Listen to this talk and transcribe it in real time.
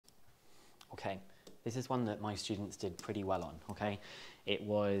okay? This is one that my students did pretty well on, okay? It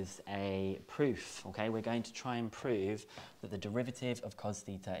was a proof, okay? We're going to try and prove that the derivative of cos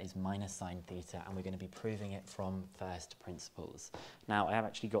theta is minus sine theta, and we're going to be proving it from first principles. Now, I have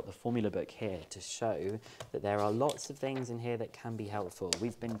actually got the formula book here to show that there are lots of things in here that can be helpful.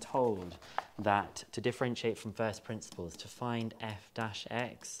 We've been told that to differentiate from first principles, to find f dash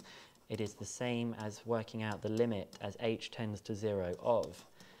x, it is the same as working out the limit as h tends to 0 of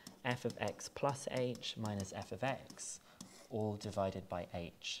f of x plus h minus f of x, all divided by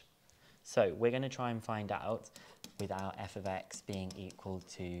h. So we're going to try and find out, without f of x being equal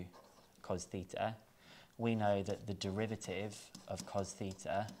to cos theta, we know that the derivative of cos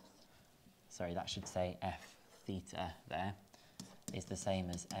theta, sorry, that should say f theta there, is the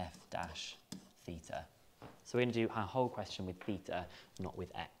same as f dash theta. So we're going to do our whole question with theta, not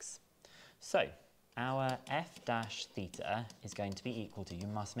with x. So our f dash theta is going to be equal to, you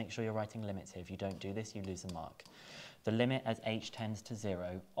must make sure you're writing limits here. If you don't do this, you lose a mark. The limit as h tends to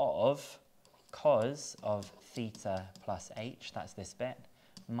 0 of cos of theta plus h, that's this bit,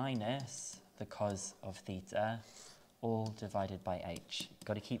 minus the cos of theta, all divided by h. You've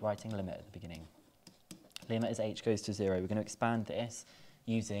got to keep writing limit at the beginning. Limit as h goes to 0. We're going to expand this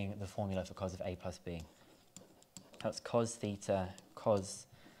using the formula for cos of a plus b. That's cos theta cos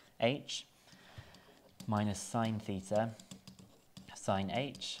h minus sine theta sine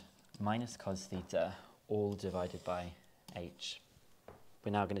h minus cos theta, all divided by h.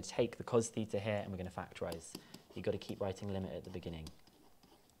 We're now going to take the cos theta here and we're going to factorize. You've got to keep writing limit at the beginning.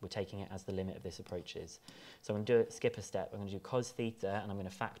 We're taking it as the limit of this approaches. So I'm going to skip a step. I'm going to do cos theta and I'm going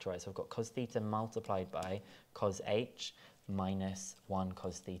to factorize. So I've got cos theta multiplied by cos h minus 1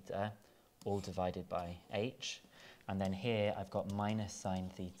 cos theta, all divided by h. And then here I've got minus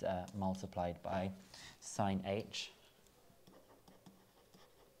sine theta multiplied by sine h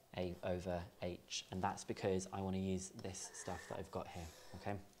a over h. And that's because I want to use this stuff that I've got here,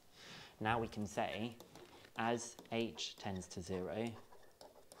 okay? Now we can say, as h tends to 0,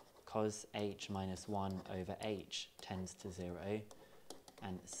 cos h minus 1 over h tends to 0,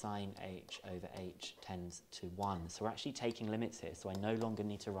 and sine h over h tends to 1. So we're actually taking limits here, so I no longer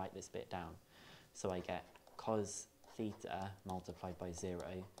need to write this bit down. So I get cos theta multiplied by 0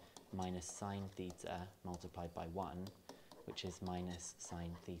 minus sine theta multiplied by 1, which is minus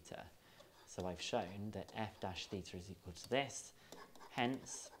sine theta. So I've shown that f dash theta is equal to this,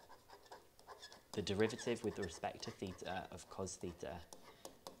 hence the derivative with respect to theta of cos theta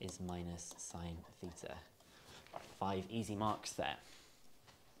is minus sine theta. 5 easy marks there.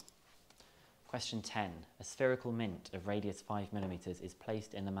 Question 10. A spherical mint of radius 5 millimeters is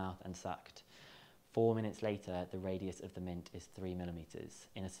placed in the mouth and sucked. 4 minutes later, the radius of the mint is 3 millimeters.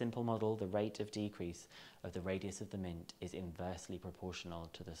 In a simple model, the rate of decrease of the radius of the mint is inversely proportional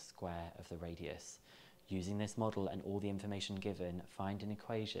to the square of the radius. Using this model and all the information given, find an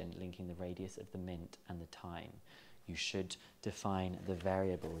equation linking the radius of the mint and the time. You should define the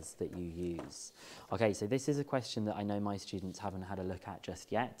variables that you use. Okay, so this is a question that I know my students haven't had a look at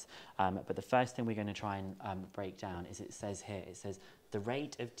just yet, but the first thing we're going to try and break down is it says here, it says the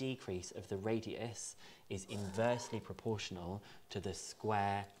rate of decrease of the radius is inversely proportional to the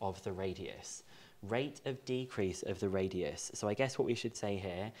square of the radius. Rate of decrease of the radius. So I guess what we should say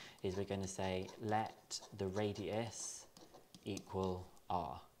here is we're going to say let the radius equal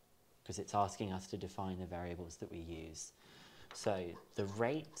r, because it's asking us to define the variables that we use. So the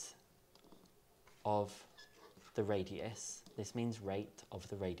rate of the radius, this means rate of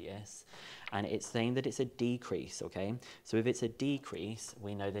the radius, and it's saying that it's a decrease, okay? So if it's a decrease,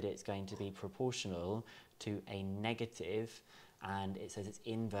 we know that it's going to be proportional to a negative, and it says it's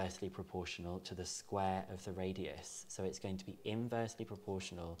inversely proportional to the square of the radius. So it's going to be inversely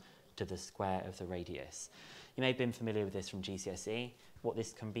proportional to the square of the radius. You may have been familiar with this from GCSE. What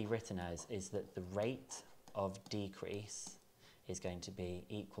this can be written as is that the rate of decrease is going to be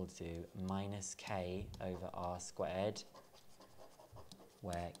equal to minus k over r squared,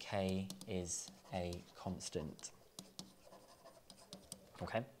 where k is a constant.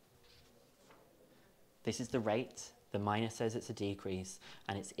 Okay? This is the rate. The minus says it's a decrease,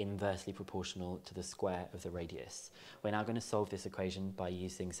 and it's inversely proportional to the square of the radius. We're now going to solve this equation by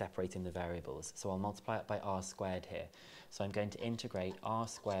separating the variables. So I'll multiply it by r squared here. So I'm going to integrate r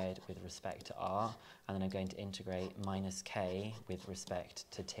squared with respect to r, and then I'm going to integrate minus k with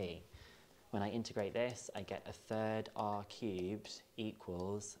respect to t. When I integrate this, I get a third r cubed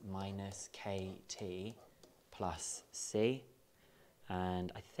equals minus kt plus c.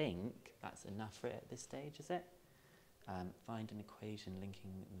 And I think that's enough for it at this stage, is it? Find an equation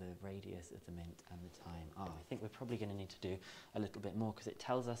linking the radius of the mint and the time. I think we're probably going to need to do a little bit more because it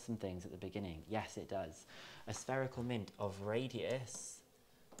tells us some things at the beginning. Yes, it does. A spherical mint of radius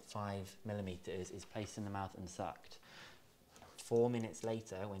 5 millimeters is placed in the mouth and sucked. 4 minutes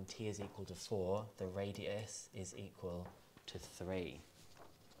later, when t is equal to 4, the radius is equal to 3.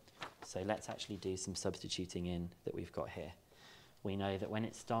 So let's actually do some substituting in that we've got here. We know that when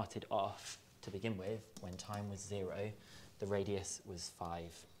it started off, to begin with, when time was 0, the radius was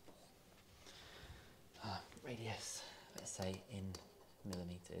 5. Radius, let's say in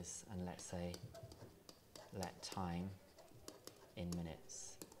millimeters, and let's say let time in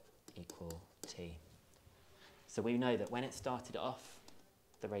minutes equal t. So we know that when it started off,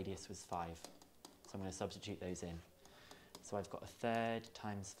 the radius was 5. So I'm going to substitute those in. So I've got 1/3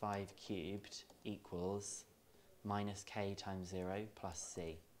 times 5 cubed equals minus k times 0 plus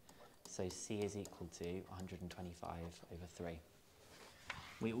c. So c is equal to 125 over 3.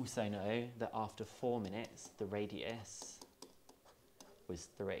 We also know that after 4 minutes, the radius was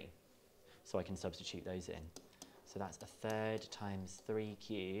 3. So I can substitute those in. So that's 1/3 times 3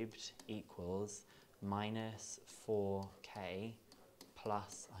 cubed equals minus 4k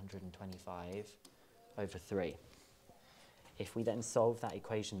plus 125 over 3. If we then solve that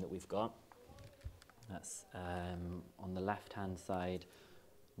equation that we've got, that's on the left-hand side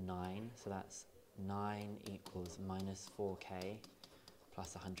 9, so that's 9 equals minus 4k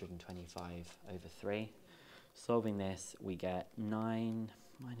plus 125 over 3. Solving this, we get 9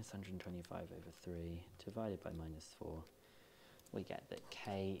 minus 125 over 3 divided by minus 4. We get that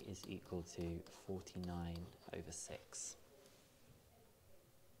k is equal to 49 over 6.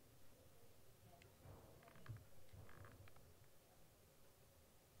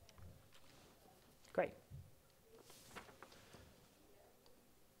 Great.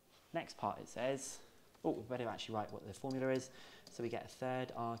 Next part it says, we better actually write what the formula is. So we get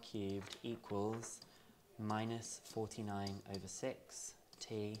 1/3 r cubed equals minus 49 over 6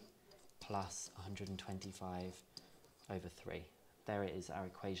 t plus 125 over 3. There it is, our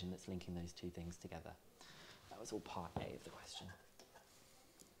equation that's linking those two things together. That was all part A of the question.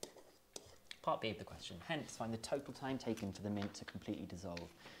 Part B of the question, hence find the total time taken for the mint to completely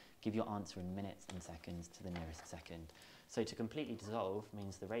dissolve. Give your answer in minutes and seconds to the nearest second. So to completely dissolve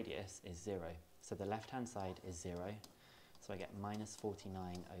means the radius is 0. So the left-hand side is 0. So I get minus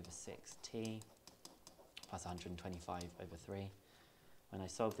 49 over 6t plus 125 over 3. When I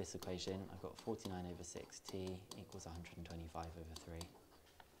solve this equation, I've got 49 over 6t equals 125 over 3.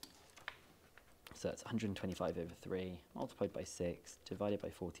 So that's 125 over 3 multiplied by 6 divided by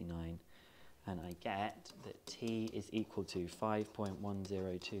 49. And I get that t is equal to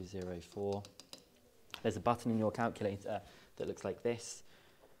 5.10204. There's a button in your calculator that looks like this.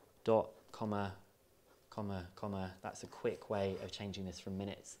 Dot, comma, comma, comma. That's a quick way of changing this from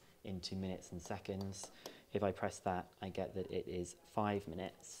minutes into minutes and seconds. If I press that, I get that it is 5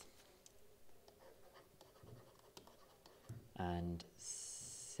 minutes and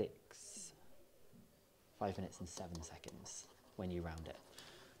 5 minutes and 7 seconds when you round it.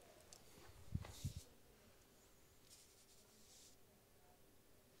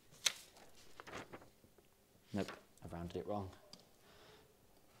 Nope, I've rounded it wrong.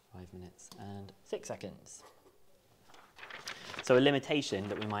 5 minutes and 6 seconds. So a limitation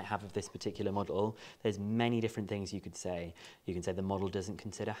that we might have of this particular model, there's many different things you could say. You can say the model doesn't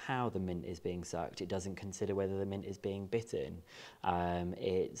consider how the mint is being sucked. It doesn't consider whether the mint is being bitten.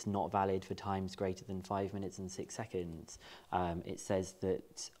 It's not valid for times greater than 5 minutes and 6 seconds. It says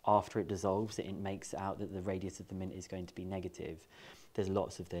that after it dissolves, it makes out that the radius of the mint is going to be negative. There's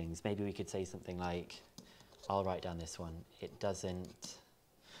lots of things. Maybe we could say something like, I'll write down this one. It doesn't,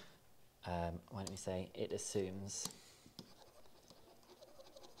 why don't we say, it assumes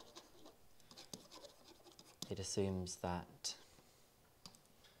that,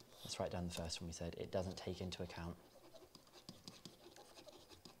 let's write down the first one we said, it doesn't take into account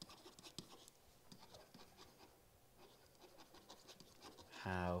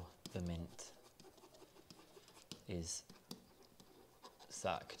how the mint is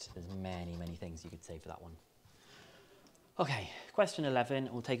sucked. There's many, many things you could say for that one. Okay, question 11,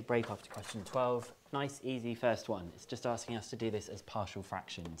 we'll take a break after question 12. Nice, easy first one. It's just asking us to do this as partial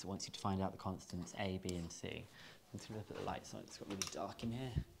fractions. It wants you to find out the constants A, B, and C. Let's look at the lights, so it's got really dark in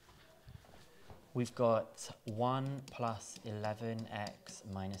here. We've got 1 plus 11x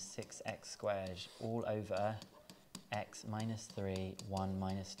minus 6x squared all over x minus 3, 1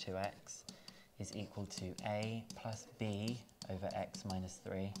 minus 2x is equal to A plus B over x minus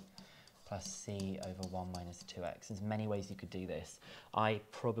 3 plus c over 1 minus 2x. There's many ways you could do this. I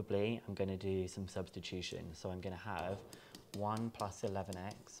probably am going to do some substitution. So I'm going to have 1 plus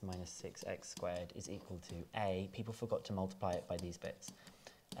 11x minus 6x squared is equal to a, people forgot to multiply it by these bits,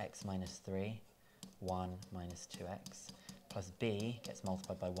 x minus 3, 1 minus 2x, plus b gets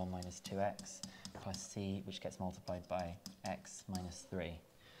multiplied by 1 minus 2x, plus c, which gets multiplied by x minus 3.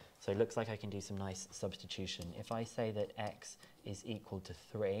 So it looks like I can do some nice substitution. If I say that x is equal to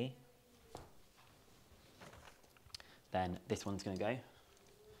 3, then this one's going to go,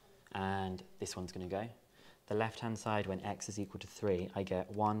 and this one's going to go. The left-hand side, when x is equal to 3, I get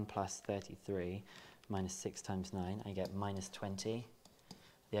 1 plus 33 minus 6 times 9. I get minus 20.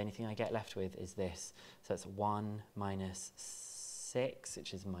 The only thing I get left with is this. So that's 1 minus 6,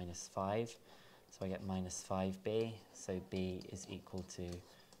 which is minus 5. So I get minus 5b. So b is equal to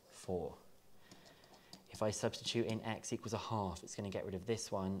 4. If I substitute in x equals a half, it's going to get rid of this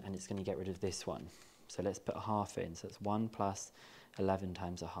one, and it's going to get rid of this one. So let's put a half in. So it's 1 plus 11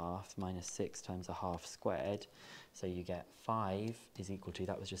 times a half minus 6 times a half squared. So you get 5 is equal to,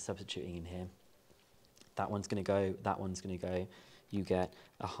 that was just substituting in here. That one's going to go, that one's going to go. You get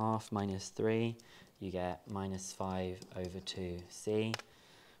a half minus 3, you get minus 5 over 2c.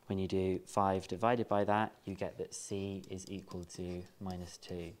 When you do 5 divided by that, you get that c is equal to minus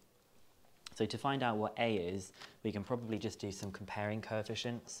 2. So to find out what a is, we can probably just do some comparing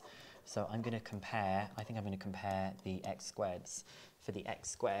coefficients. So I'm going to compare, I think I'm going to compare the x squareds. For the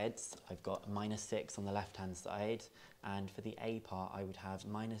x squareds, I've got minus 6 on the left-hand side, and for the a part, I would have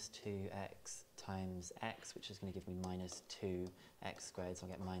minus 2x times x, which is going to give me minus 2x squared, so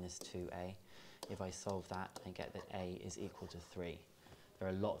I'll get minus 2a. If I solve that, I get that a is equal to 3. There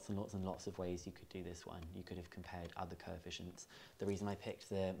are lots and lots and lots of ways you could do this one. You could have compared other coefficients. The reason I picked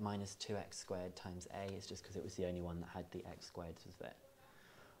the minus 2x squared times a is just because it was the only one that had the x squareds was there.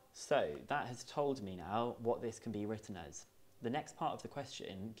 So that has told me now what this can be written as. The next part of the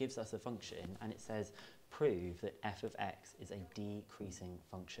question gives us a function, and it says prove that f of x is a decreasing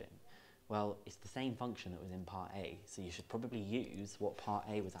function. Well, it's the same function that was in part A, so you should probably use what part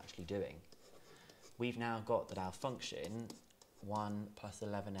A was actually doing. We've now got that our function 1 plus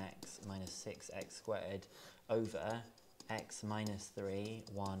 11x minus 6x squared over x minus 3,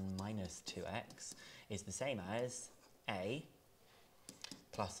 1 minus 2x is the same as a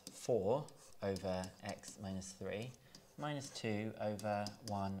plus 4 over x minus 3 minus 2 over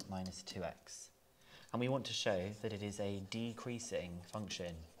 1 minus 2x. And we want to show that it is a decreasing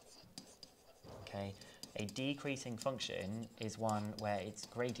function. Okay, a decreasing function is one where its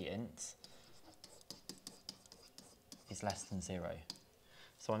gradient is less than 0.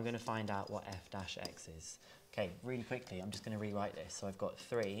 So I'm going to find out what f dash x is. Okay, really quickly, I'm just going to rewrite this. So I've got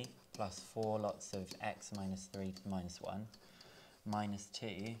 3 plus 4 lots of x minus 3 to the minus 1, minus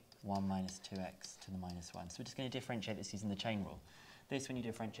 2, 1 minus 2x to the minus 1. So we're just going to differentiate this using the chain rule. This, when you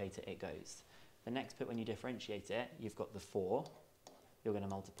differentiate it, it goes. The next bit, when you differentiate it, you've got the 4. You're going to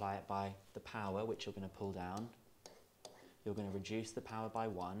multiply it by the power, which you're going to pull down. You're going to reduce the power by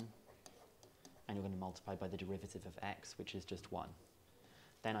 1. And you're going to multiply by the derivative of x, which is just 1.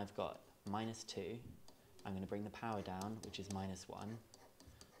 Then I've got minus 2. I'm going to bring the power down, which is minus 1.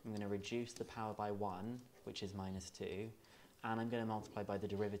 I'm going to reduce the power by 1, which is minus 2. And I'm going to multiply by the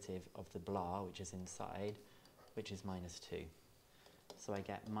derivative of the blah, which is inside, which is minus 2. So I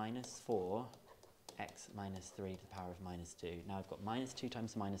get minus 4 x minus 3 to the power of minus 2. Now I've got minus 2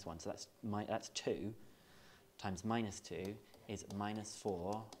 times minus 1, so that's 2 times minus 2 is minus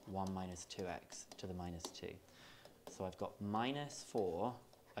 4, 1 minus 2x to the minus 2. So I've got minus 4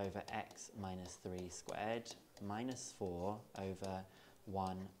 over x minus 3 squared, minus 4 over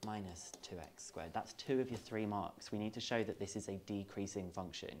 1 minus 2x squared. That's 2 of your 3 marks. We need to show that this is a decreasing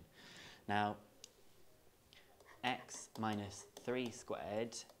function. Now, x minus 3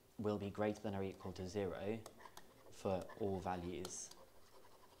 squared will be greater than or equal to 0 for all values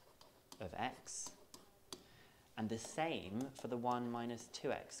of x. And the same for the 1 minus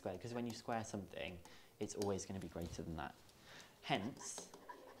 2x squared, because when you square something, it's always going to be greater than that. Hence,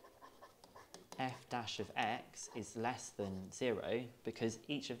 f dash of x is less than 0 because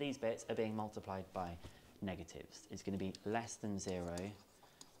each of these bits are being multiplied by negatives. It's going to be less than 0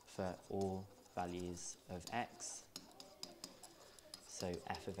 for all values of x. So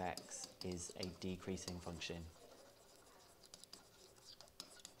f of x is a decreasing function.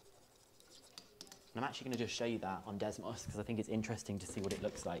 And I'm actually going to just show you that on Desmos because I think it's interesting to see what it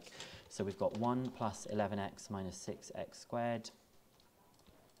looks like. So we've got 1 plus 11x minus 6x squared.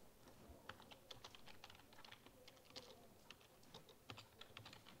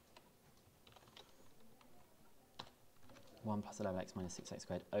 1 plus 11x minus 6x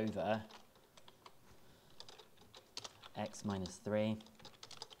squared over x minus 3,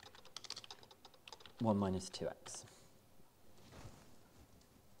 1 minus 2x.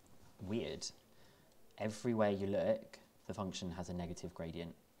 Weird. Everywhere you look, the function has a negative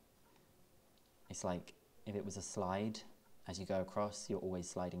gradient. It's like if it was a slide, as you go across, you're always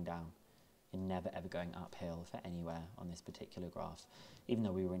sliding down. You're never ever going uphill for anywhere on this particular graph, even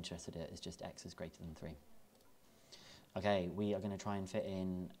though we were interested in it as just x is greater than 3. Okay, we are going to try and fit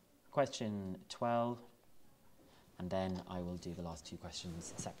in question 12, and then I will do the last two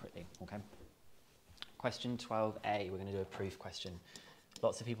questions separately, okay? Question 12a, we're going to do a proof question.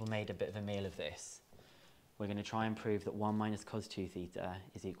 Lots of people made a bit of a meal of this. We're going to try and prove that 1 minus cos 2 theta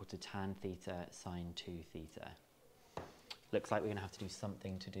is equal to tan theta sine 2 theta. Looks like we're going to have to do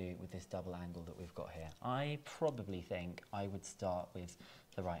something to do with this double angle that we've got here. I probably think I would start with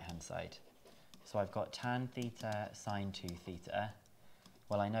the right-hand side. So I've got tan theta sine 2 theta.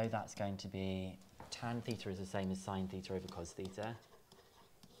 Well, I know that's going to be tan theta is the same as sine theta over cos theta.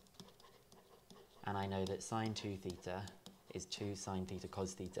 And I know that sine 2 theta is 2 sine theta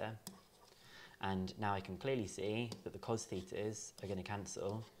cos theta. And now I can clearly see that the cos thetas are going to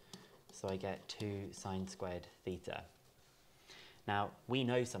cancel. So I get 2 sine squared theta. Now, we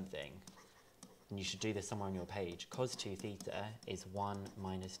know something, and you should do this somewhere on your page. Cos 2 theta is 1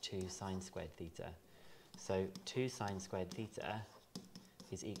 minus 2 sine squared theta. So 2 sine squared theta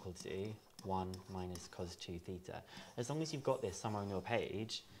is equal to 1 minus cos 2 theta. As long as you've got this somewhere on your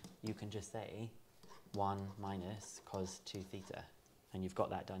page, you can just say 1 minus cos 2 theta, and you've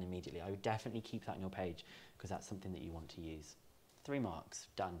got that done immediately. I would definitely keep that on your page, because that's something that you want to use. 3 marks,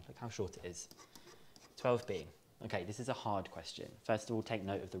 done. Look how short it is. 12b. Okay, this is a hard question. First of all, take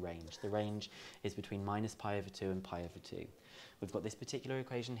note of the range. The range is between minus pi over 2 and pi over 2. We've got this particular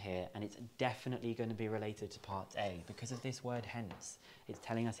equation here, and it's definitely going to be related to part A. Because of this word hence, it's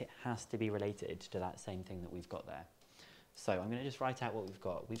telling us it has to be related to that same thing that we've got there. So I'm going to just write out what we've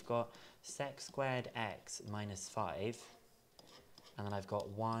got. We've got sec squared x minus 5, and then I've got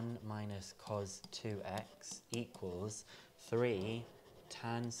 1 minus cos 2x equals 3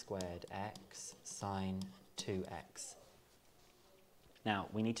 tan squared x sine 2x. Now,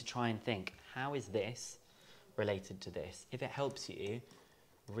 we need to try and think, how is this related to this? If it helps you,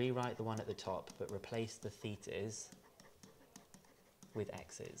 rewrite the one at the top, but replace the thetas with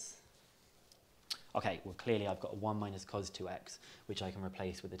x's. Okay, well, clearly I've got a 1 minus cos 2x, which I can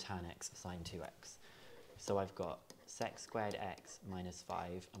replace with a tan x sine 2x. So I've got sec squared x minus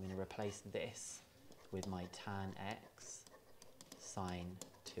 5. I'm going to replace this with my tan x sine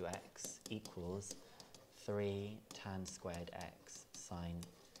 2x equals 3 tan squared x sine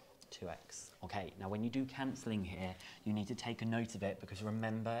 2x. Okay, now when you do cancelling here, you need to take a note of it, because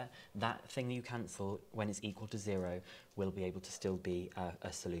remember, that thing you cancel when it's equal to 0 will be able to still be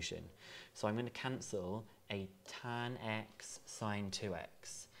a solution. So I'm going to cancel a tan x sine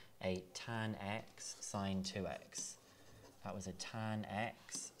 2x, a tan x sine 2x. That was a tan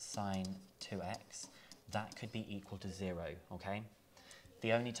x sine 2x. That could be equal to 0, okay?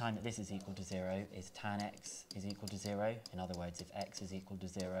 The only time that this is equal to 0 is tan x is equal to 0. In other words, if x is equal to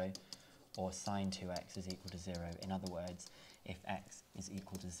 0, or sine 2x is equal to 0. In other words, if x is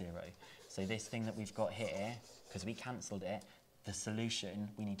equal to 0. So this thing that we've got here, because we cancelled it, the solution,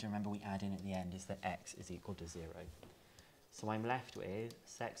 we need to remember we add in at the end, is that x is equal to 0. So I'm left with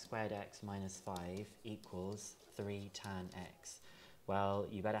sec squared x minus 5 equals 3 tan x. Well,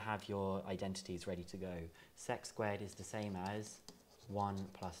 you better have your identities ready to go. Sec squared is the same as 1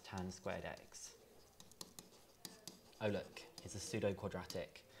 plus tan squared x. Oh look, it's a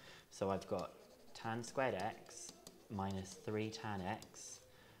pseudo-quadratic. So I've got tan squared x minus 3 tan x,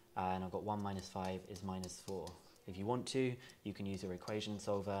 and I've got 1 minus 5 is minus 4. If you want to, you can use your equation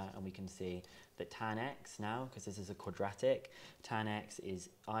solver, and we can see that tan x now, because this is a quadratic, tan x is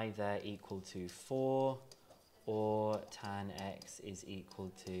either equal to 4 or tan x is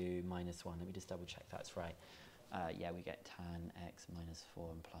equal to minus 1. Let me just double check that's right. Yeah, we get tan x minus 4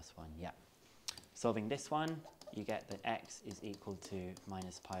 and plus 1, yeah. Solving this one, you get that x is equal to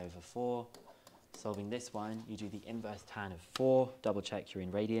minus pi over 4. Solving this one, you do the inverse tan of 4. Double check you're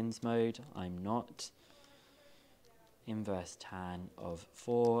in radians mode. I'm not. Inverse tan of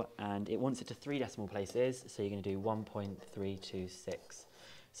 4, and it wants it to 3 decimal places, so you're going to do 1.326.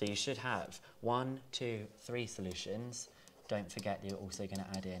 So you should have 1, 2, 3 solutions. Don't forget you're also going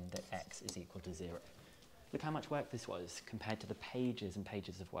to add in that x is equal to 0. Look how much work this was compared to the pages and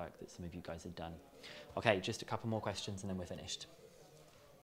pages of work that some of you guys have done. Okay, just a couple more questions and then we're finished.